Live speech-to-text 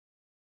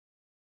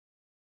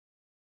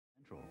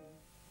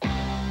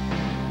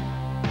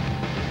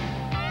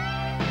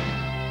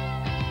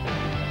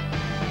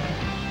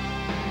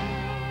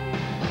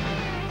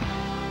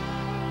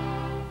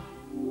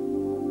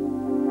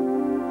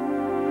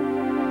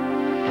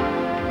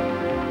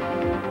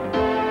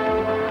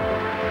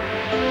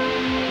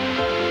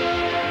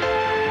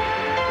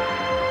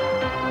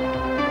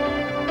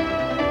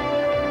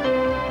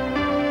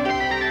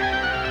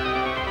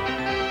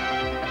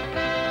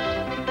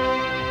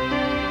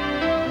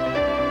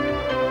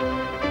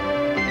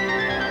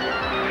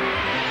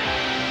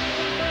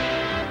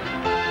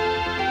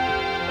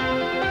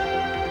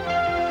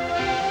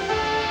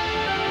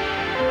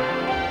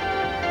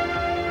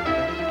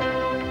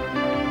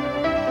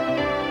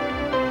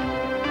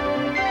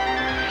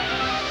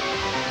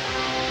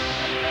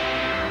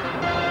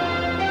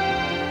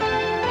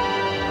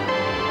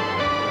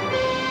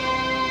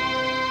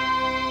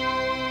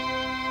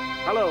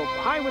Hello,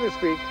 Highway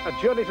this week,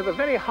 a journey to the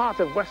very heart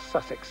of West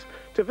Sussex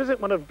to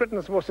visit one of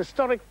Britain's most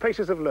historic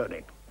places of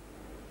learning.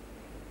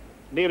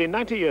 Nearly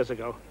 90 years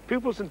ago,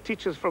 pupils and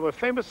teachers from a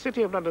famous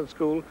City of London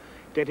school,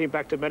 dating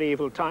back to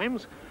medieval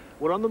times,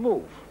 were on the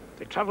move.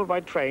 They travelled by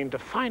train to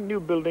find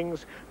new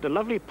buildings in a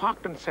lovely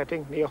parkland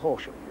setting near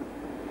Horsham.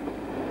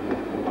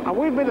 And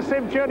we've made the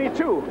same journey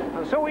too,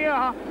 and so we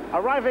are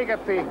arriving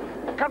at the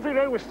country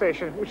railway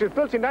station, which was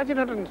built in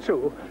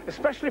 1902,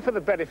 especially for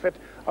the benefit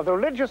of the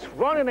religious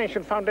Royal and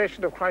Ancient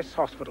Foundation of Christ's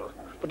Hospital.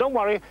 But don't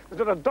worry, there's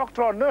not a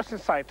doctor or nurse in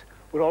sight.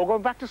 We're all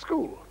going back to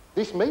school.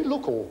 This may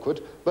look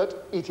awkward,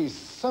 but it is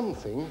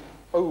something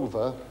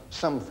over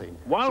something.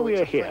 While we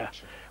are here,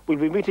 we'll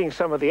be meeting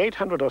some of the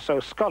 800 or so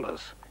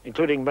scholars,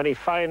 including many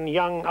fine,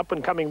 young,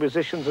 up-and-coming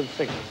musicians and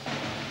singers.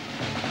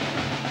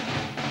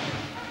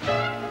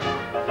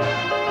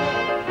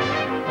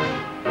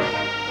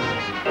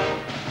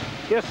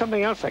 Here's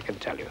something else I can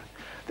tell you.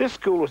 This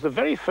school was the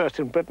very first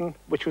in Britain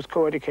which was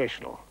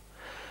co-educational.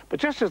 But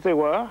just as they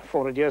were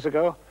 400 years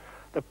ago,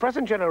 the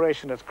present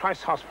generation at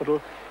Christ's Hospital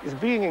is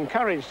being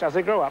encouraged as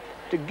they grow up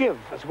to give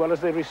as well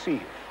as they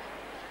receive.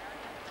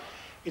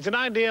 It's an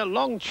idea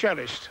long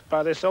cherished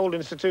by this old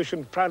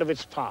institution, proud of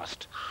its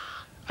past,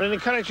 and it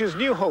encourages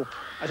new hope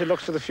as it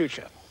looks to the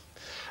future.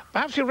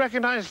 Perhaps you'll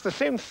recognize the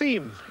same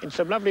theme in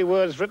some lovely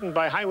words written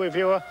by highway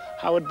viewer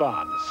Howard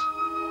Barnes.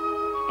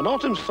 An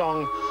autumn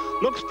song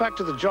looks back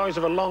to the joys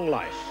of a long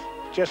life,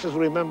 just as we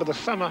remember the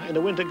summer in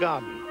a winter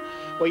garden,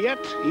 where yet,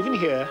 even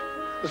here,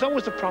 there's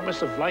always the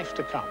promise of life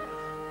to come.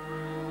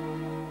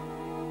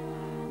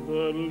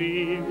 The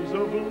leaves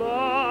of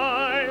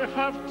life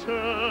have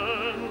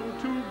turned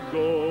to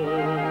gold,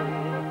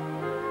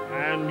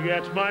 and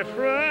yet my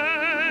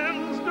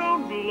friends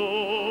don't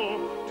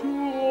grow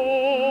too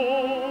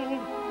old.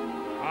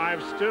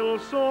 I've still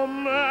so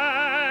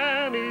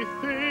many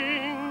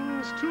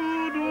things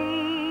to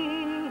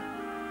do,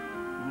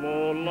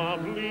 more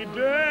lovely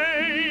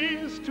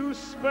days to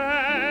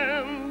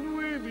spend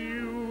with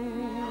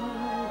you.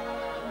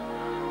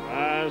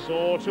 As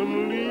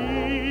autumn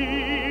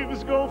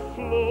leaves go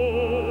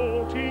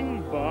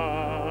floating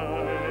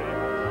by,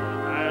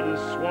 and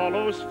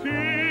swallows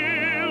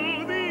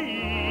fill the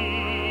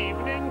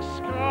evening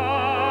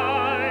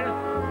sky,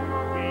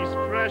 these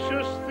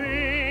precious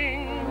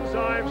things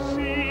I've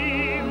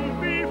seen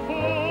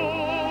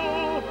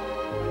before,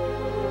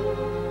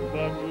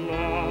 but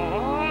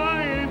now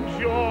I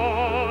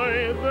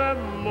enjoy them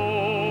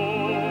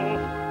more.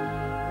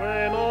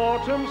 When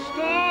autumn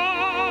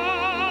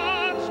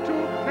starts to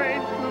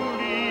paint the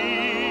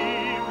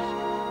leaves,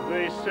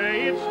 they say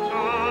it's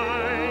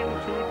time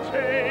to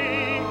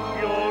take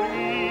your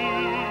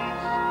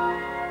ease.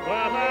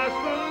 But as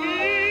the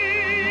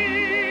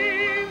leaves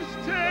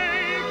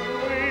take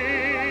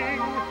wing,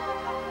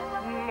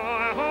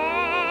 my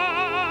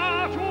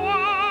heart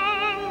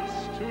wants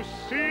to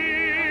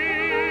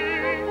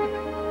sing.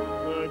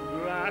 The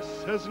grass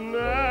has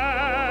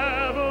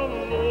never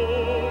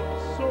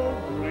looked so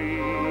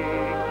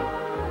green,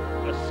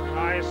 the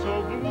sky so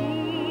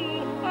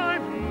blue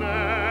I've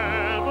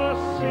never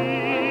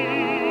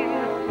seen.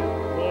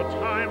 For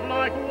time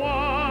like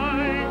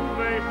wine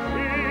may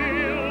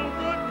fill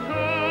the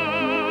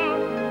cup,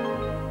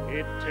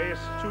 it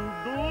tastes too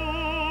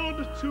good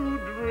to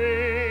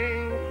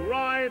drink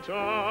right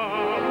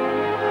up.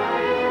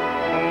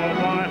 All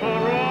my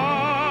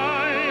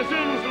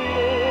horizons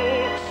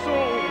look so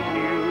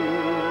new,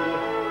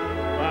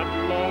 that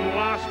long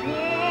last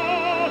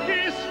walk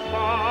is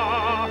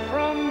far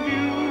from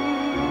view.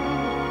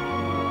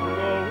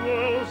 The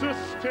world's a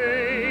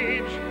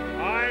stage,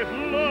 I've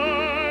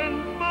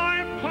learned my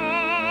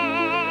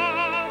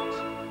part,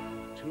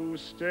 to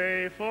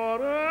stay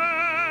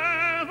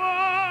forever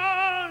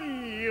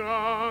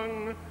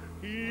young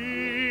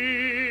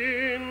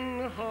in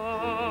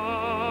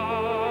heart.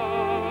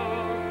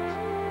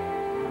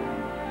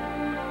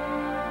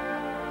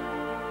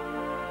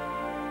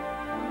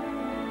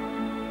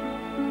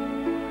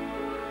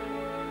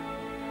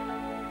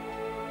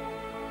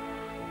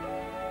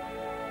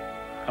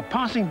 A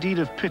passing deed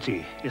of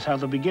pity is how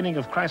the beginning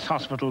of Christ's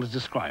Hospital is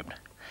described.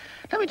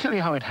 Let me tell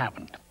you how it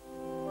happened.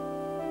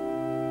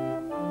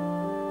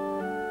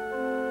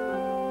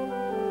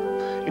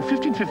 In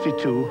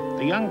 1552,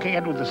 the young King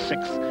Edward VI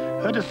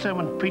heard a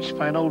sermon preached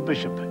by an old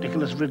bishop,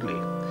 Nicholas Ridley,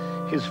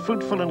 his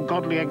fruitful and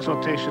godly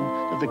exhortation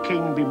that the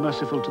king be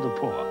merciful to the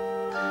poor.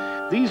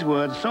 These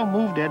words so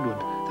moved Edward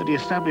that he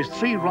established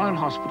 3 royal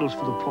hospitals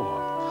for the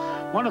poor.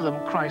 One of them,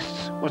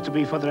 Christ's, was to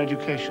be for their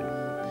education.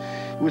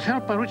 He was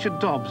helped by Richard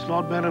Dobbs,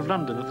 Lord Mayor of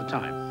London at the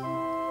time.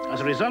 As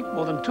a result,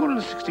 more than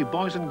 260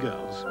 boys and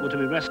girls were to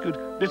be rescued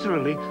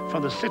literally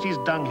from the city's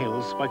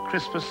dunghills by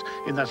Christmas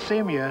in that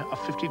same year of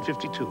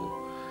 1552.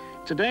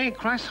 Today,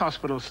 Christ's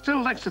Hospital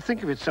still likes to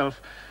think of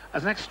itself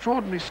as an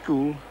extraordinary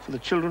school for the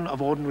children of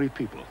ordinary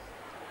people.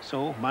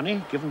 So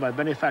money given by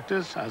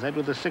benefactors, as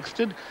Edward VI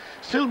did,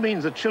 still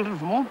means that children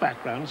from all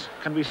backgrounds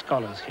can be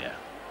scholars here.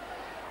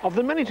 Of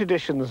the many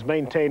traditions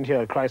maintained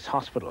here at Christ's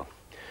Hospital,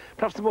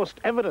 Perhaps the most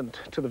evident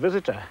to the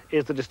visitor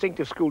is the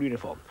distinctive school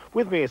uniform.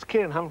 With me is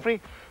Kieran Humphrey,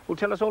 who'll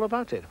tell us all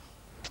about it.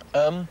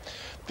 The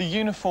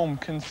uniform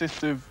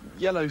consists of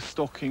yellow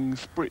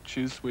stockings,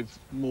 breeches with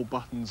more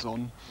buttons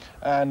on,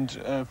 and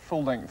a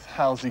full-length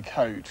housey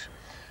coat,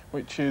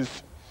 which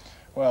is,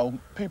 well,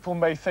 people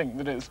may think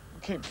that it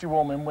keeps you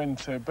warm in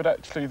winter, but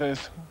actually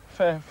there's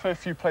fair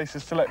few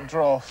places to let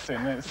drafts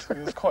in.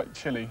 It's quite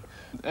chilly,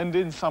 and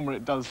in summer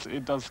it does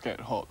get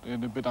hot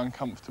and a bit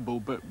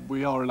uncomfortable. But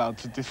we are allowed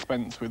to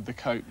dispense with the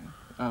coat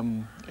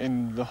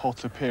in the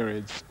hotter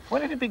periods.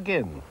 When did it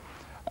begin?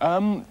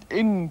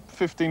 In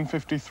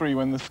 1553,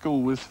 when the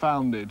school was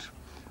founded,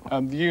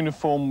 the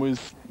uniform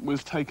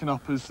was taken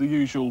up as the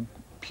usual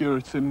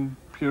Puritan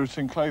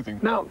clothing.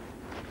 Now,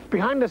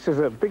 behind us is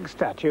a big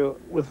statue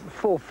with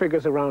 4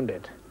 figures around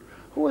it.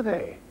 Who are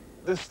they?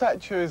 The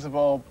statue is of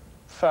our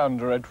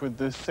founder, Edward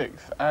VI,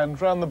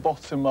 and round the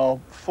bottom are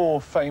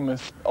 4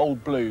 famous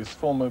Old Blues,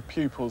 former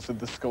pupils of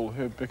the school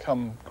who have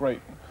become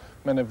great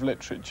men of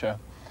literature.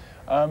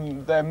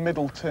 They're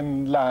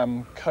Middleton,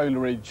 Lamb,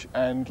 Coleridge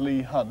and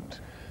Leigh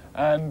Hunt.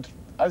 And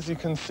as you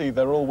can see,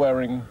 they're all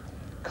wearing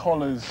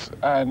collars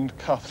and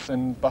cuffs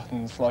and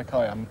buttons like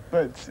I am.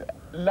 But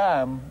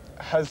Lamb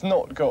has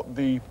not got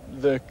the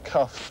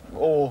cuffs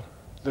or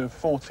the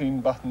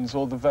 14 buttons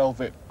or the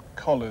velvet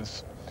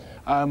collars,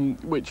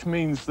 which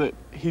means that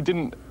he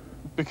didn't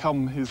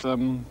become his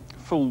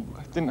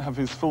didn't have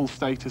his full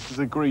status as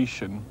a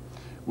Grecian,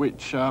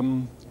 which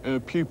a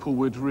pupil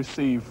would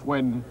receive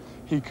when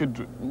he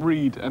could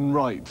read and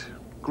write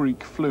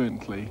Greek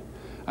fluently.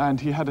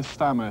 And he had a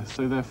stammer,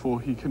 so therefore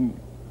he couldn't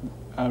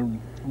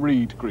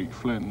read Greek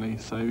fluently,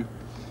 so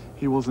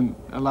he wasn't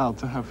allowed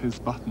to have his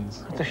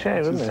buttons. It's a shame,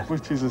 isn't it?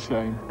 Which is a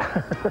shame.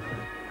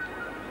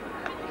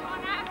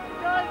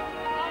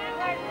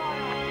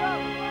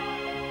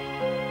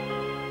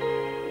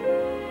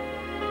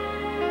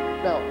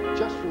 Now,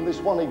 just from this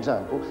one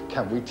example,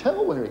 can we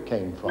tell where it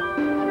came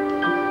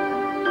from?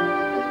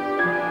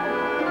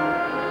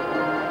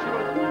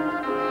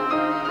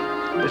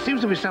 There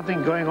seems to be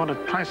something going on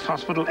at Christ's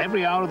Hospital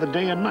every hour of the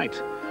day and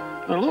night.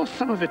 And although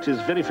some of it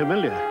is very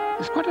familiar,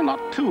 there's quite a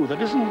lot too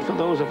that isn't for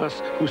those of us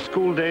whose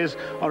school days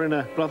are in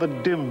a rather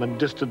dim and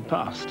distant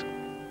past.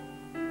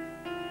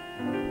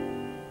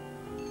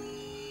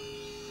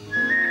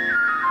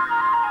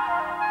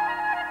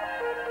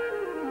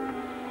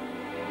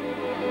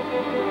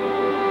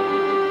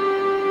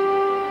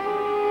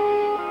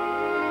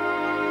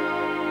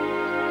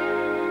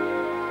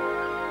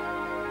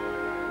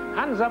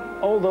 Hands up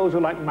all those who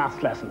like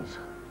maths lessons.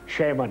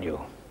 Shame on you.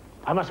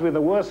 I must have been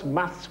the worst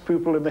maths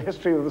pupil in the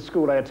history of the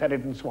school I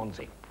attended in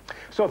Swansea.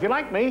 So if you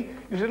like me,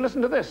 you should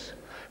listen to this,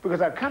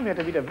 because I've come here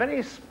to meet a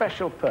very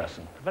special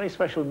person, a very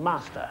special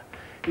master.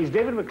 He's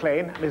David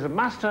McLean, and he's a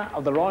master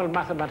of the Royal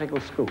Mathematical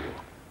School.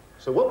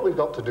 So what we've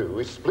got to do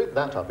is split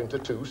that up into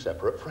 2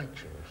 separate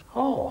fractions.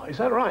 Oh, is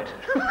that right?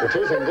 It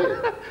is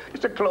indeed.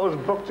 It's a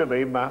closed book to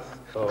me, maths.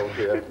 Oh,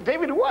 dear.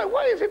 David,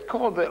 why is it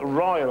called the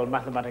Royal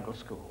Mathematical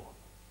School?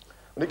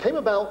 And it came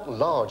about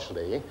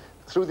largely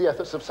through the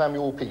efforts of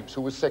Samuel Pepys,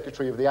 who was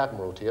Secretary of the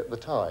Admiralty at the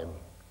time.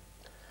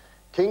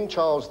 King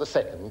Charles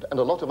II and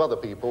a lot of other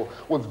people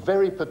were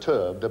very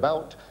perturbed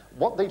about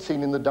what they'd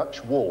seen in the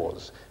Dutch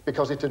wars,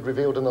 because it had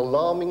revealed an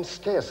alarming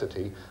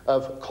scarcity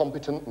of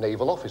competent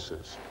naval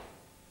officers.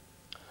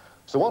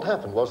 So what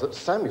happened was that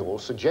Samuel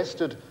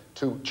suggested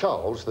to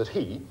Charles that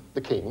he,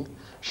 the king,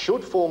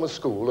 should form a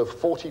school of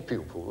 40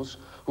 pupils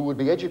who would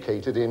be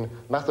educated in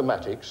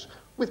mathematics,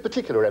 with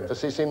particular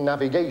emphasis in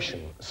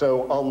navigation.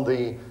 So on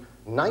the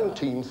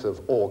 19th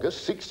of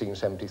August,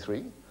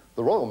 1673,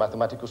 the Royal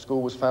Mathematical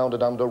School was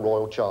founded under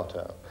Royal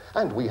Charter.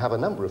 And we have a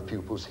number of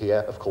pupils here,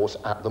 of course,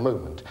 at the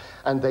moment.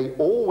 And they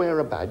all wear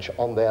a badge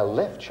on their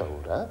left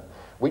shoulder,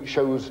 which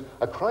shows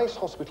a Christ's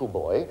Hospital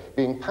boy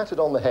being patted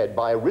on the head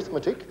by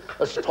arithmetic,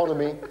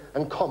 astronomy,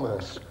 and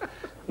commerce.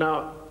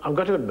 Now, I've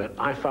got to admit,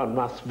 I found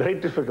maths very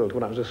difficult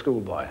when I was a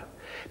schoolboy.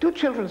 Do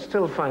children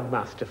still find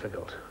maths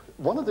difficult?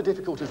 One of the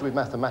difficulties with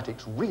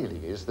mathematics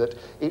really is that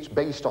it's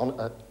based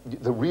on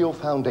the real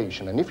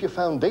foundation. And if your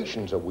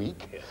foundations are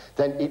weak,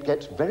 then it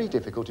gets very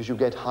difficult as you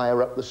get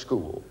higher up the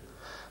school.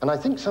 And I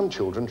think some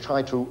children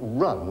try to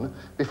run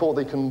before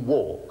they can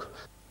walk.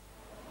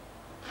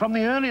 From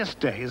the earliest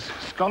days,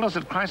 scholars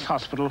at Christ's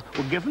Hospital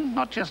were given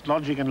not just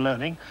lodging and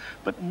learning,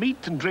 but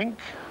meat and drink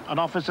and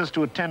officers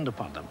to attend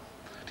upon them.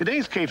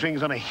 Today's catering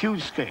is on a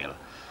huge scale.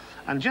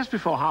 And just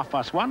before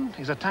 1:30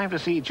 is a time to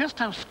see just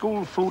how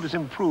school food has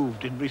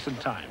improved in recent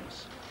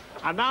times.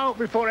 And now,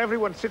 before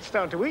everyone sits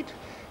down to eat,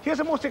 here's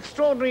a most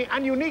extraordinary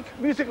and unique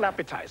musical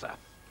appetizer.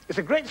 It's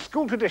a great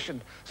school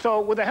tradition. So,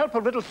 with the help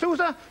of little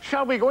Sousa,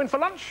 shall we go in for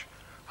lunch?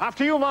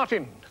 After you,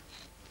 Martin.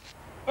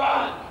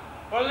 Band,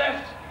 for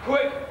left,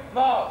 quick,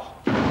 march.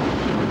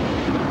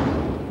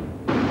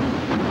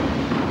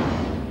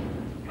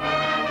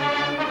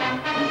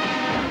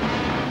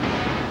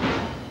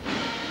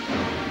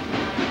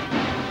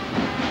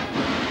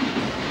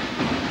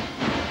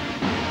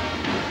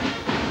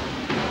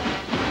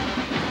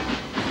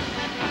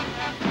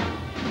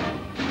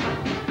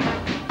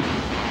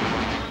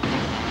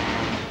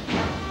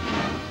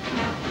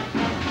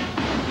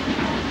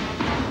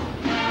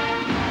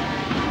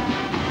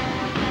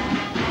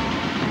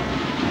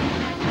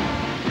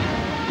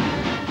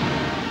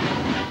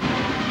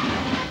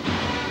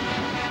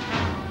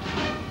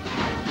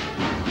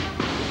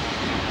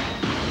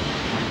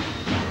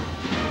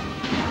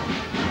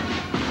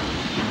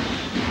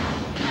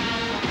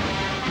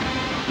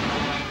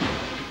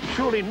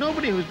 surely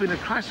nobody who's been at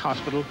Christ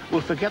Hospital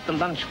will forget the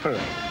lunch parade.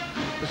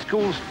 The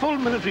school's full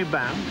military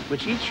band,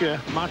 which each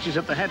year marches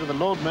at the head of the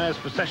Lord Mayor's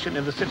procession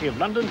in the City of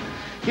London,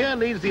 here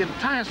leads the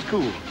entire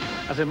school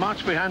as they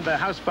march behind their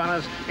house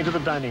banners into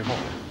the dining hall.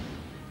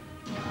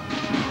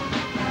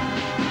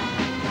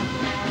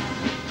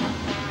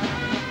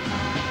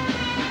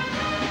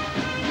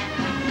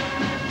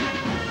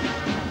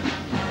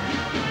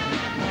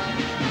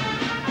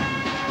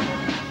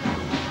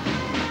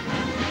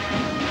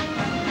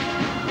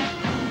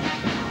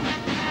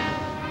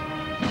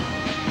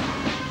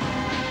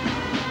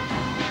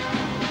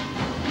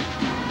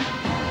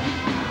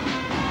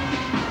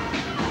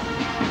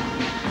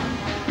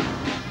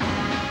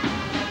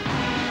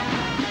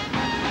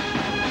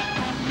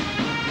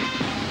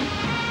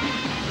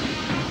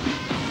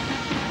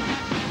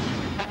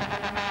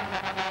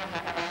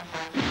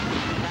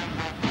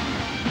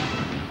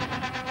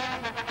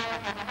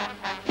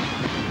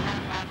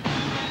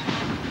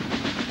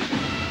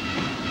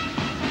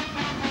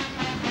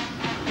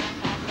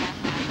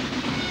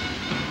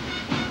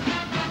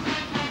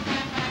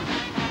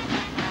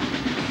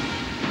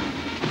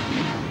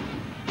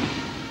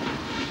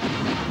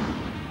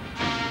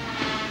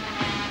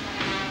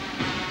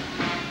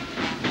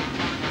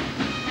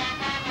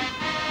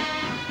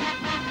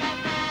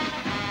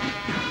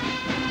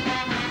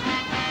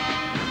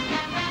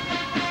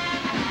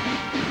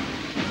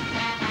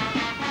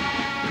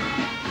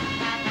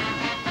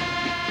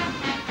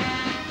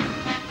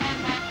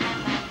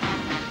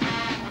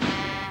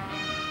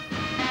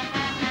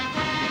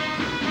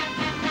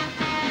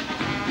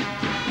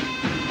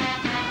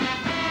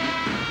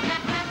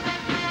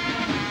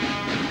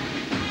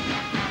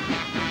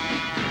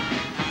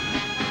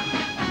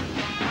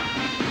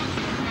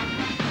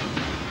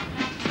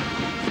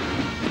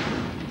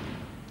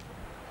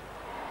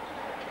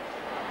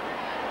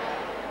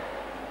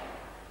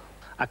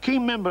 A key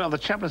member of the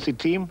chaplaincy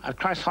team at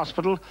Christ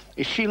Hospital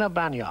is Sheila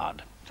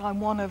Banyard.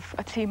 I'm one of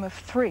a team of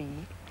 3,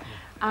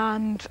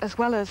 and as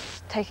well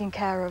as taking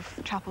care of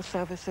chapel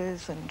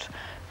services and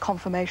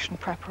confirmation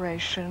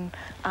preparation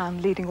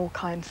and leading all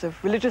kinds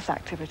of religious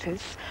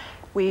activities,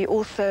 we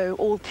also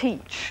all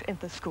teach in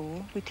the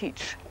school. We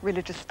teach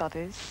religious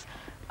studies,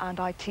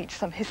 and I teach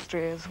some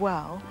history as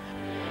well.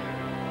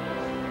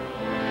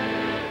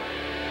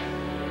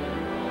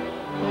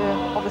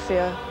 We're obviously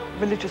a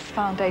religious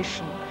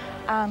foundation,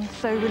 and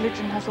so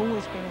religion has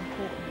always been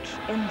important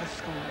in the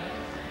school.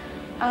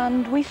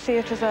 And we see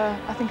it as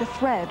I think, a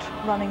thread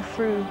running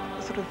through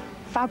the sort of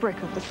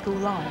fabric of the school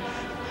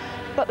life.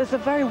 But there's a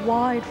very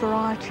wide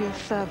variety of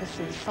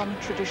services, some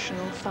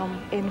traditional,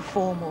 some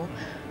informal,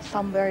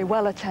 some very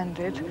well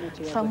attended,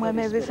 some where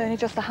maybe there's only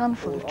just a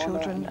handful of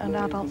children and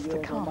adults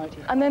that come.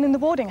 And then in the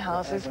boarding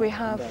houses we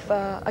have,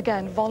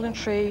 again,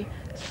 voluntary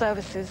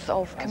services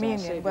of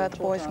communion where the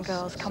boys and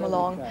girls come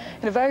along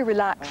in a very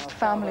relaxed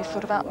family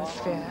sort of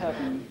atmosphere.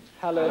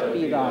 Hallowed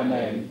be thy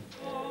name.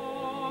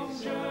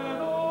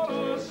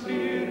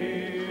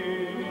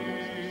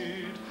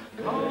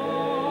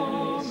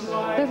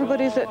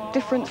 Everybody's at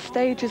different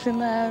stages in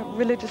their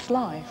religious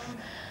life.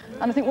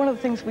 And I think one of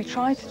the things we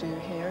try to do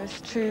here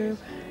is to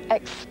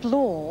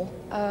explore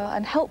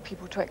and help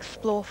people to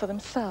explore for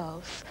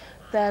themselves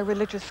their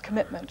religious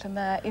commitment and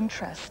their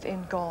interest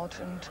in God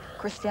and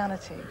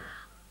Christianity.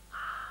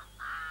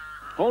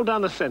 All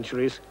down the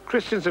centuries,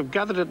 Christians have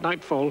gathered at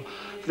nightfall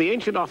for the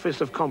ancient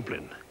office of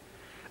Compline.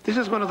 This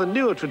is one of the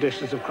newer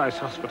traditions of Christ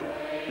Hospital,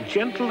 a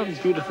gentle and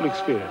beautiful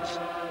experience,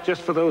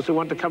 just for those who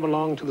want to come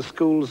along to the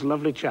school's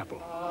lovely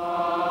chapel.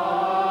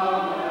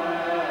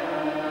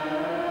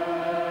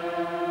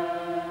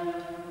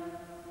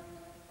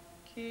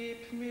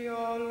 Keep me,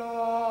 O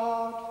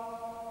Lord,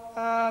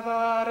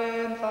 ever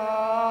in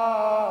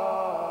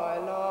thy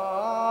love.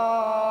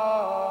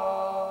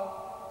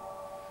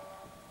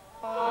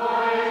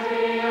 Hide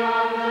me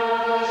under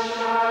the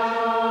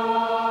shadow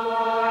of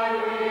thy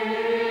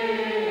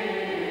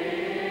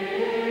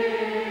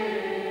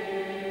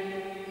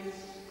wings.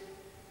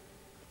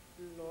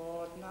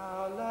 Lord,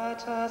 now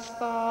lettest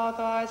thou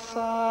thy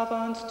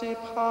servant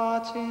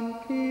depart in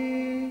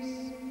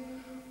peace,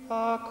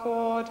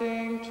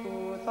 according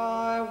to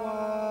thy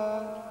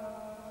word.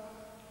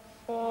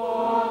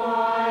 For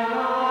mine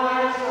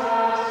eyes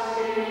have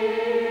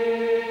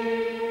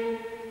seen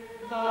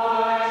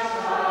thy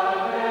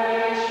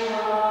salvation,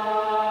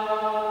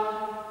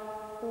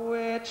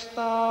 which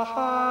thou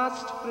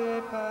hast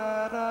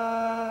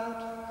prepared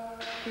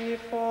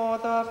before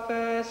the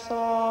face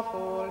of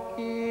all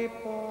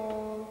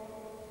people,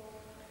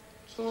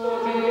 to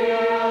be a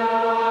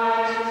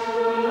light to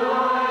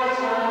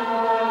lighten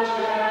the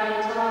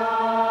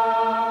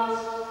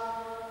Gentiles,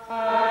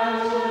 and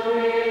to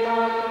be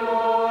the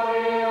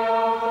glory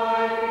of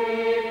thy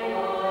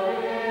people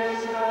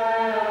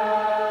Israel.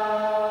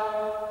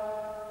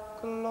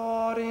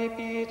 Glory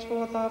be to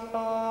the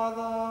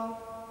Father,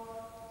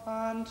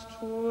 and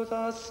to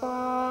the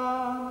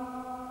Son,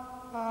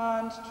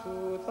 and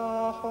to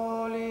the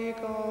Holy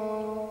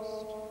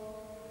Ghost,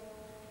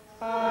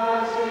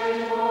 as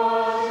it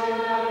was in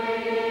the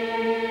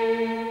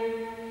beginning,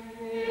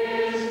 is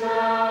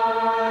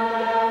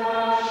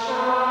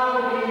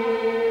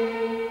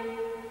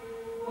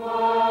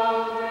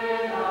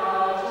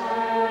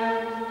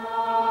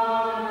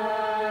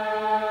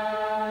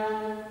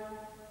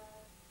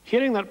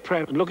Hearing that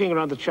prayer and looking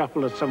around the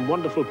chapel at some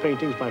wonderful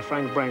paintings by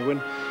Frank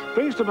Brangwyn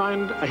brings to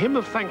mind a hymn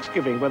of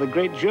thanksgiving by the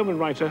great German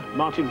writer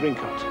Martin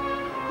Rinkart,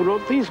 who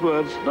wrote these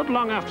words not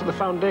long after the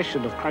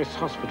foundation of Christ's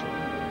Hospital.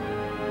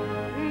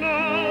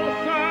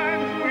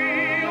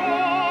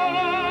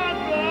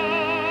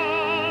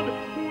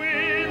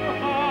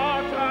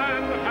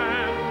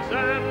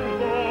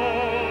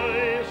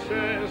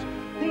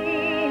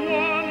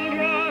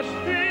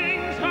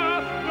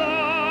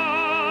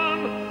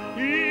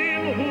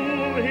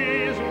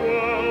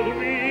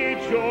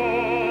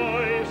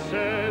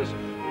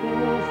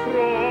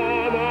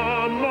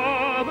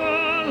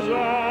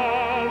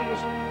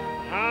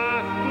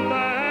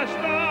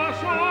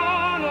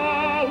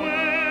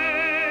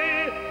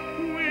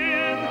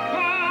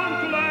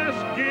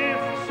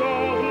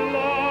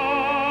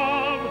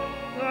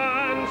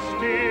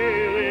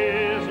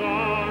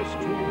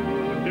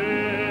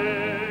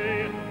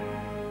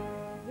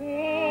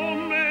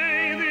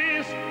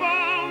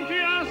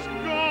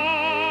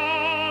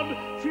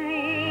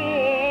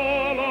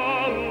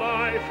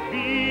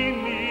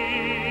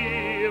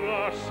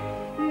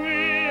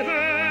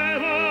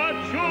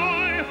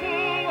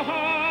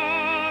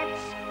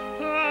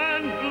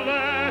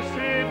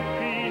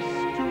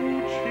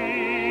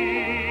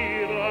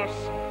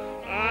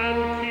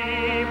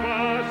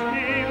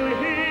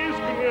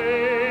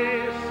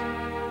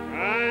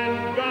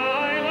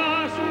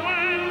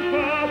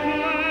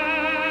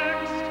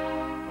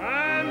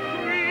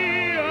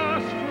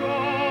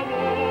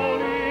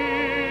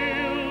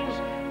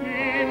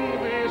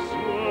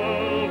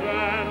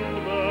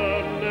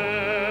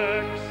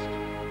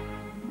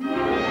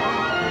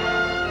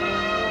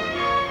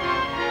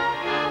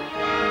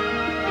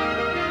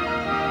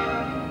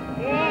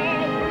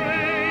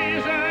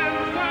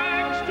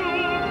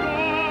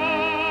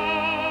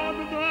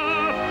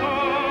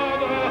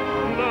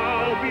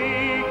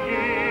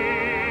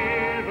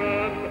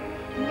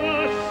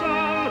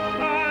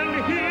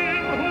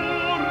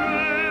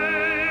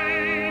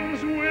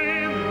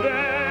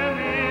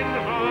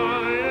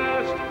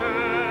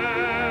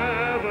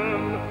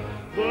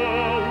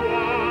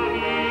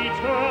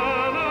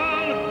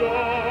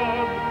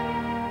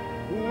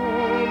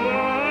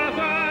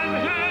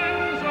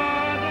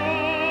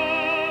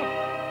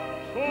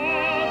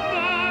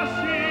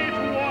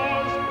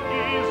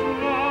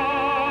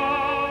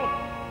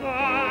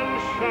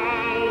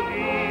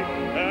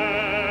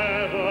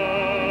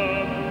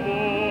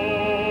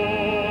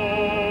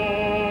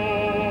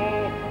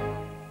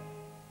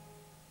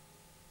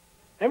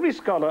 Every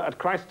scholar at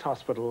Christ's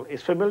Hospital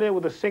is familiar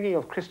with the singing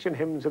of Christian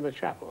hymns in the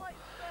chapel.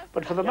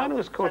 But for the man who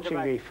is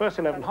coaching the first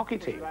 11 hockey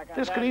team,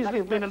 this could easily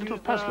have been a little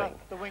puzzling,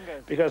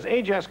 because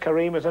Ajaz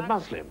Karim is a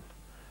Muslim.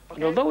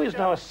 And although he's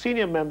now a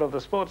senior member of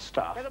the sports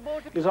staff,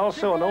 he's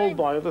also an old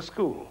boy of the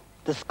school.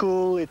 The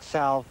school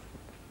itself,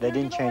 they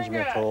didn't change me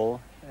at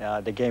all.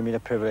 They gave me the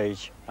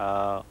privilege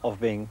of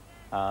being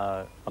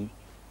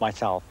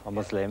myself, a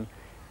Muslim,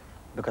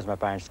 because my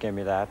parents gave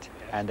me that,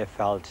 and they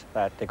felt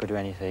that they could do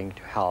anything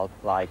to help,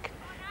 like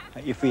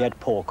if we had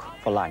pork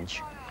for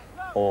lunch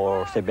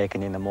or, say,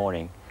 bacon in the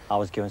morning, I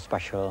was given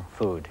special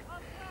food.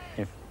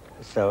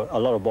 So a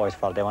lot of boys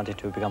felt they wanted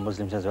to become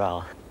Muslims as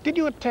well. Did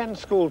you attend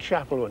school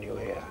chapel when you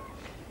were here?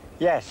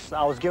 Yes,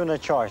 I was given a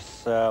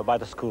choice by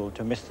the school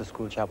to miss the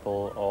school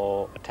chapel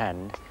or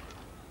attend.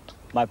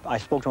 I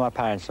spoke to my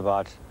parents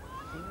about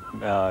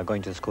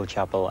going to the school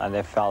chapel, and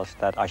they felt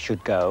that I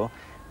should go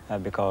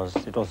because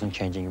it wasn't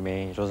changing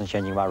me, it wasn't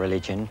changing my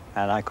religion,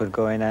 and I could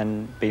go in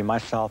and be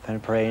myself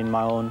and pray in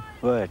my own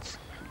words.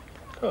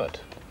 Good.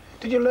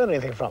 Did you learn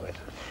anything from it?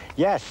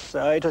 Yes,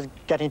 it was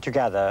getting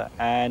together,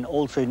 and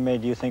also it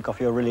made you think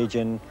of your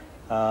religion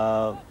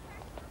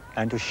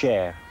and to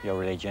share your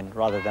religion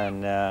rather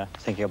than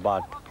thinking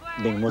about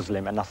being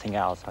Muslim and nothing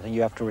else. I think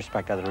you have to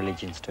respect other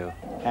religions too.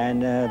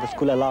 And the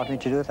school allowed me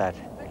to do that.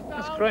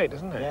 That's great,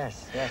 isn't it?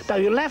 Yes, yes. Now,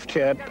 you left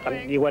here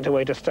and you went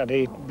away to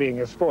study being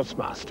a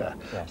sportsmaster.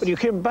 Yes. But you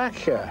came back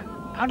here.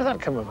 How did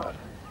that come about?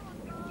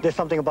 There's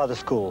something about the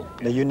school,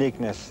 the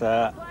uniqueness.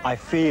 I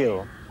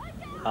feel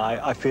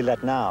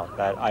that now,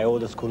 that I owe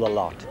the school a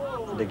lot.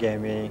 They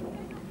gave me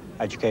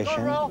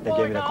education, they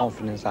gave me the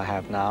confidence I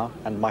have now,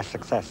 and my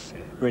success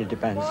really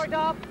depends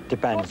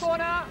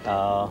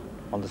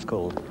on the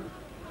school.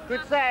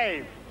 Good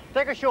save.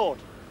 Take a shot.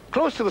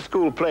 Close to the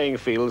school playing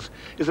fields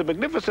is a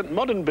magnificent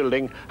modern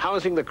building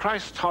housing the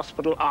Christ's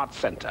Hospital Arts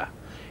Centre.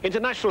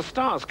 International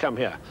stars come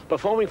here,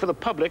 performing for the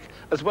public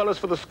as well as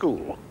for the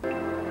school.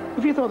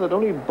 If you thought that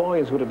only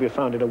boys would be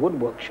found in a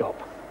woodwork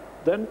shop,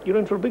 then you're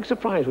in for a big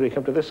surprise when you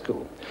come to this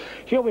school.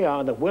 Here we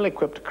are in the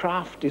well-equipped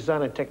Craft,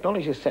 Design and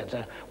Technology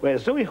Centre, where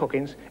Zoe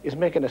Hookins is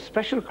making a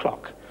special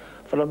clock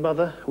for a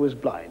mother who is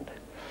blind.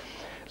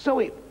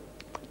 Zoe,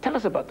 tell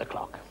us about the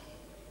clock.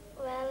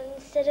 Well,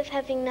 instead of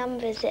having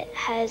numbers, it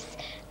has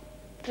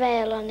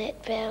braille on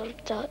it, braille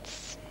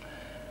dots.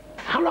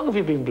 How long have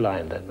you been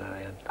blind then,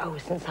 Marianne? Oh,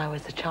 since I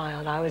was a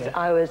child. I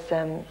was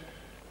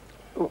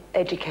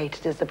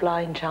educated as a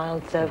blind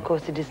child, so of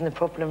course it isn't a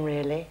problem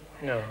really.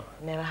 No.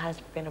 It never has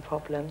been a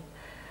problem.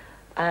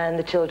 And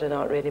the children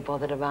aren't really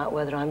bothered about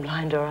whether I'm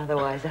blind or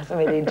otherwise. It doesn't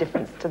really make a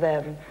difference to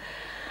them.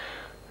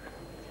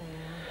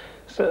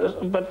 So,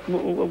 but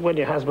when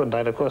your husband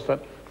died, of course,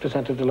 that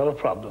presented a lot of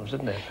problems,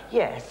 didn't it?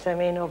 Yes, I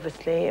mean,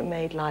 obviously it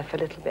made life a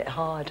little bit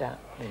harder.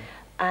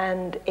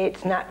 And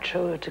it's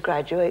natural to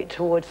graduate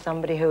towards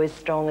somebody who is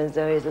strong, as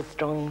though is a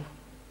strong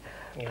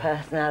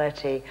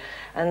personality.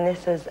 And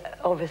this is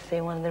obviously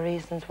one of the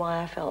reasons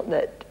why I felt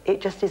that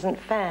it just isn't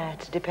fair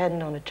to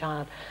depend on a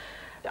child.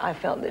 I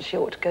felt that she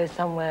ought to go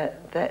somewhere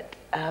that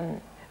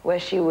where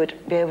she would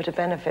be able to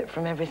benefit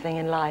from everything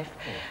in life.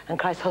 And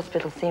Christ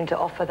Hospital seemed to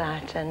offer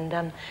that,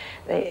 and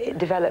it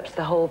develops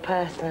the whole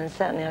person, and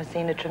certainly I've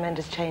seen a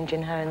tremendous change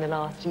in her in the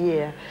last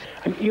year.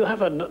 And you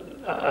have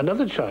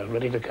another child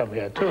ready to come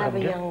here too, I have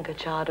haven't a you? younger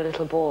child, a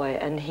little boy,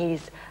 and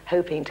he's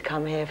hoping to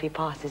come here if he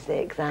passes the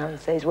exam,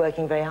 so he's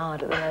working very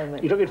hard at the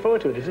moment. You're looking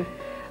forward to it, is he?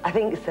 I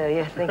think so,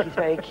 yes, I think he's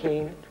very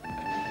keen.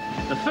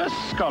 The first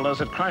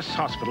scholars at Christ's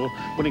Hospital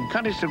were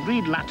encouraged to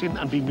read Latin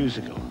and be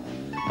musical.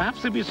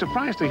 Perhaps they'd be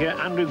surprised to hear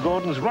Andrew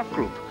Gordon's rock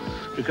group,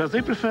 because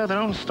they prefer their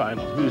own style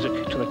of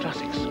music to the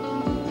classics.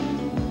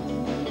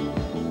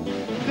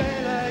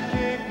 Daylight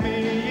kicked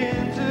me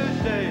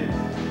into shade.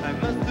 I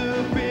must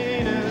have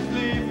been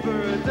asleep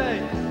for a day.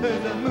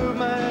 As I moved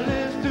my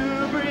lips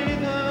to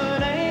breathe her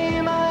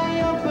name,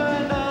 I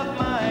opened up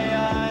my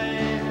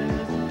eyes.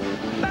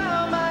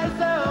 Found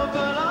myself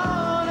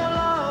alone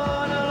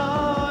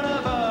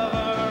above a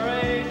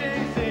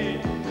raging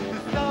sea. To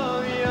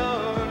saw the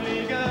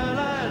only girl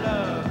I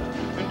love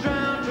and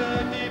drowned her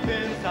deep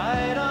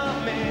inside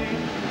of me.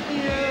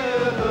 You,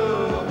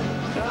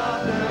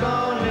 soft and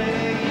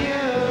lonely,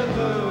 you,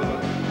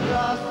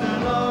 lost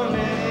and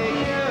lonely,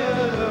 you,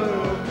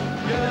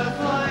 just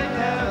like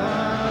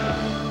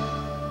heaven.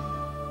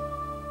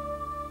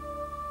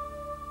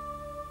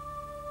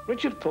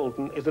 Richard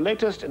Poulton is the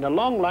latest in a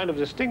long line of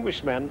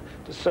distinguished men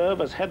to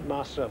serve as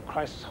headmaster of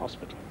Christ's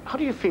Hospital. How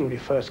do you feel when you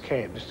first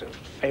came? It's a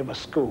famous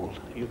school.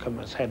 You come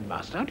as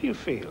headmaster. How do you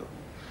feel?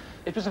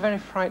 It was a very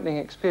frightening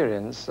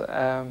experience.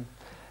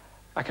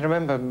 I can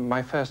remember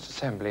my first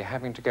assembly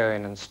having to go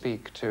in and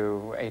speak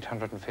to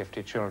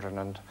 850 children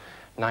and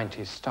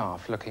 90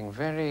 staff looking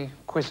very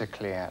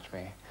quizzically at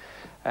me.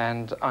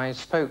 And I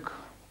spoke,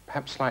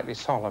 perhaps slightly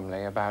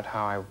solemnly, about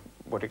how I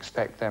would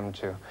expect them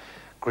to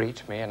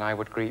greet me, and I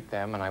would greet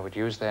them, and I would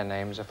use their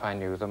names if I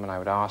knew them, and I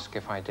would ask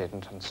if I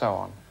didn't, and so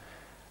on.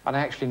 And I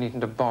actually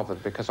needn't have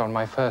bothered, because on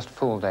my first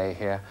full day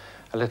here,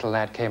 a little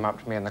lad came up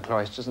to me in the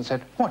cloisters and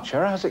said,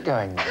 "Watcher, how's it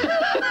going then?"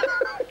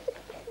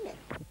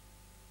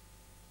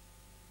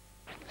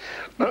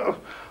 Now,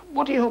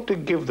 what do you hope to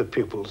give the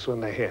pupils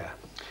when they're here?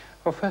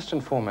 Well, first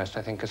and foremost,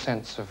 I think a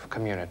sense of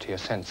community, a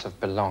sense of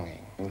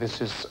belonging.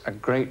 This is a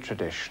great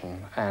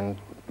tradition, and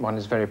one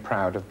is very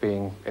proud of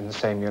being in the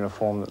same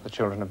uniform that the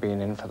children have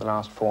been in for the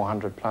last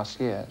 400 plus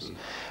years.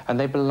 And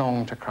they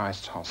belong to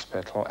Christ's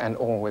Hospital and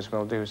always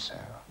will do so.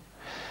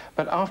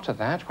 But after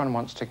that, one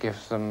wants to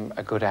give them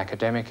a good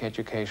academic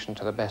education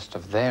to the best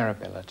of their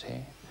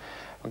ability,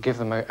 give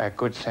them a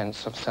good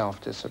sense of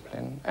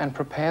self-discipline, and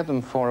prepare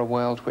them for a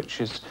world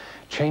which is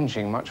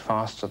changing much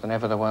faster than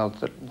ever the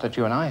world that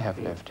you and I have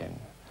lived in.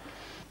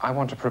 I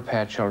want to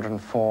prepare children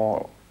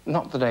for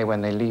not the day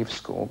when they leave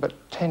school, but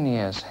 10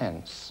 years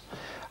hence.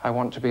 I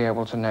want to be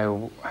able to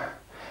know,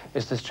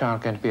 is this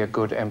child going to be a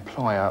good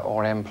employer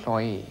or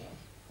employee?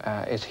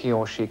 Is he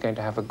or she going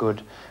to have a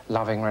good,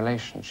 loving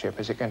relationship?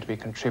 Is it going to be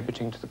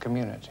contributing to the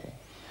community?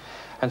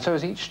 And so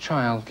as each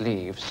child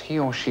leaves, he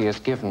or she is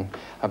given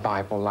a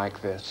Bible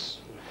like this.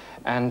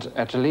 And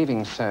at a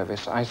leaving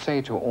service, I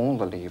say to all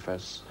the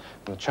leavers,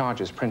 and the charge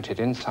is printed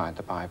inside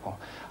the Bible,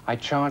 I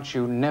charge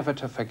you never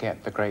to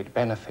forget the great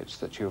benefits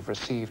that you have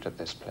received at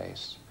this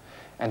place.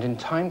 And in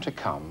time to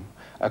come,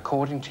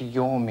 according to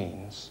your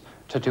means,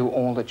 to do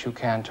all that you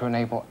can to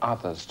enable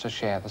others to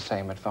share the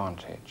same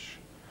advantage.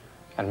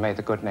 And may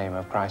the good name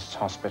of Christ's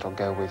Hospital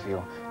go with you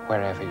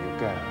wherever you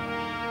go.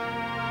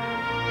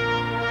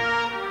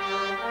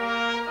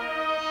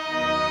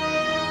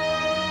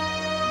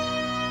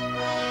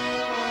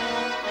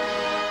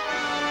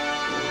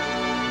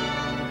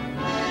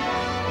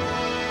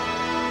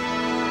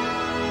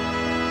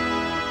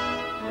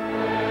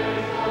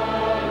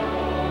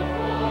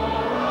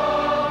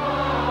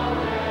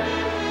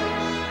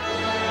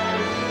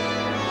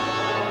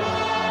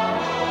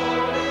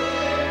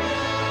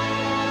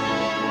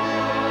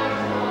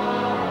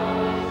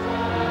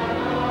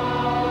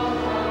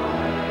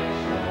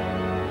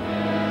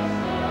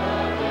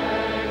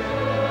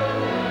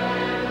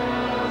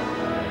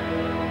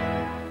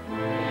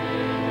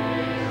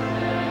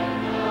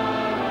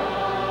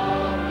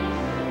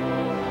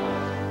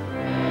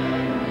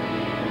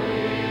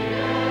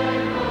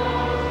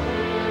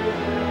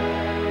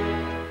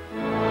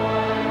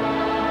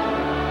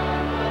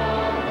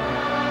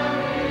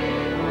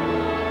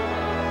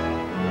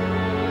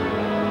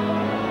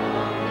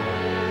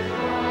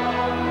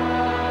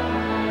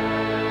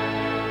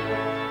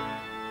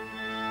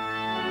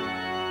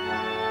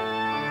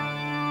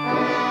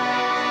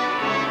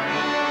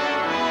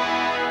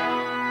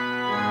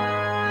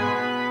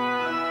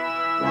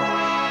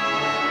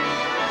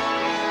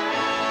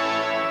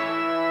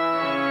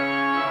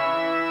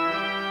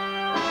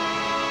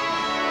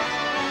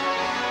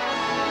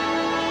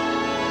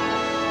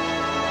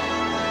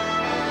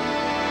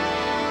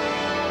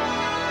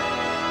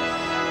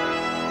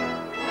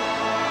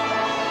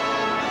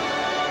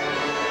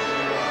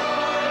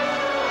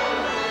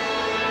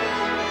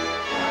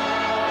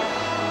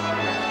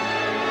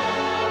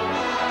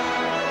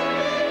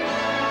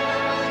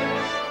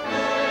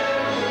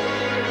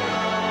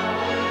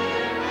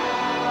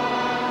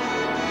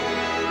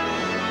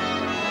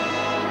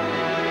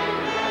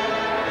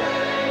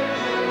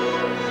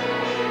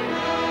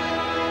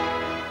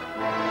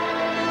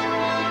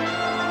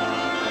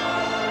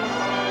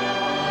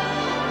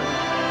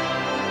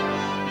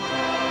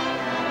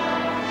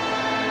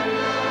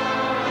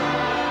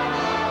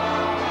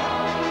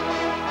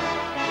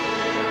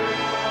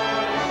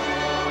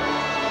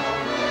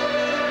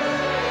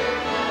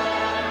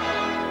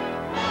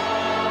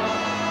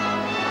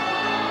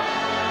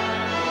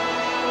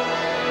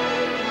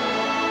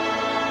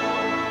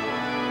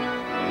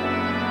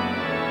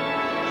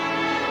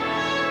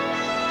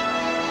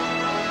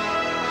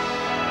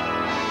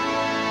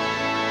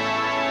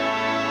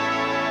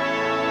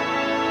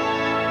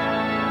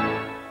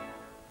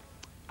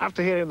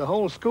 After hearing the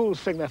whole school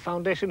sing their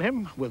foundation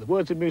hymn with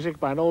words and music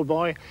by an old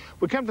boy,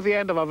 we come to the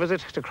end of our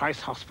visit to Christ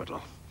Hospital.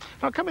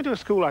 Now, coming to a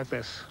school like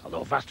this,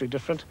 although vastly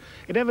different,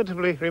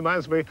 inevitably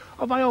reminds me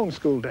of my own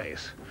school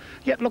days.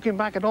 Yet looking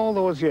back at all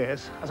those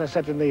years, as I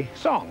said in the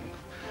song,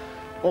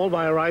 all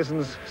my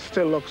horizons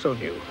still look so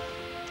new.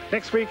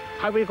 Next week,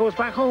 Highway goes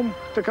back home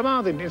to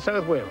Carmarthen in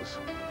South Wales.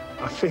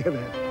 I'll see you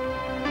then.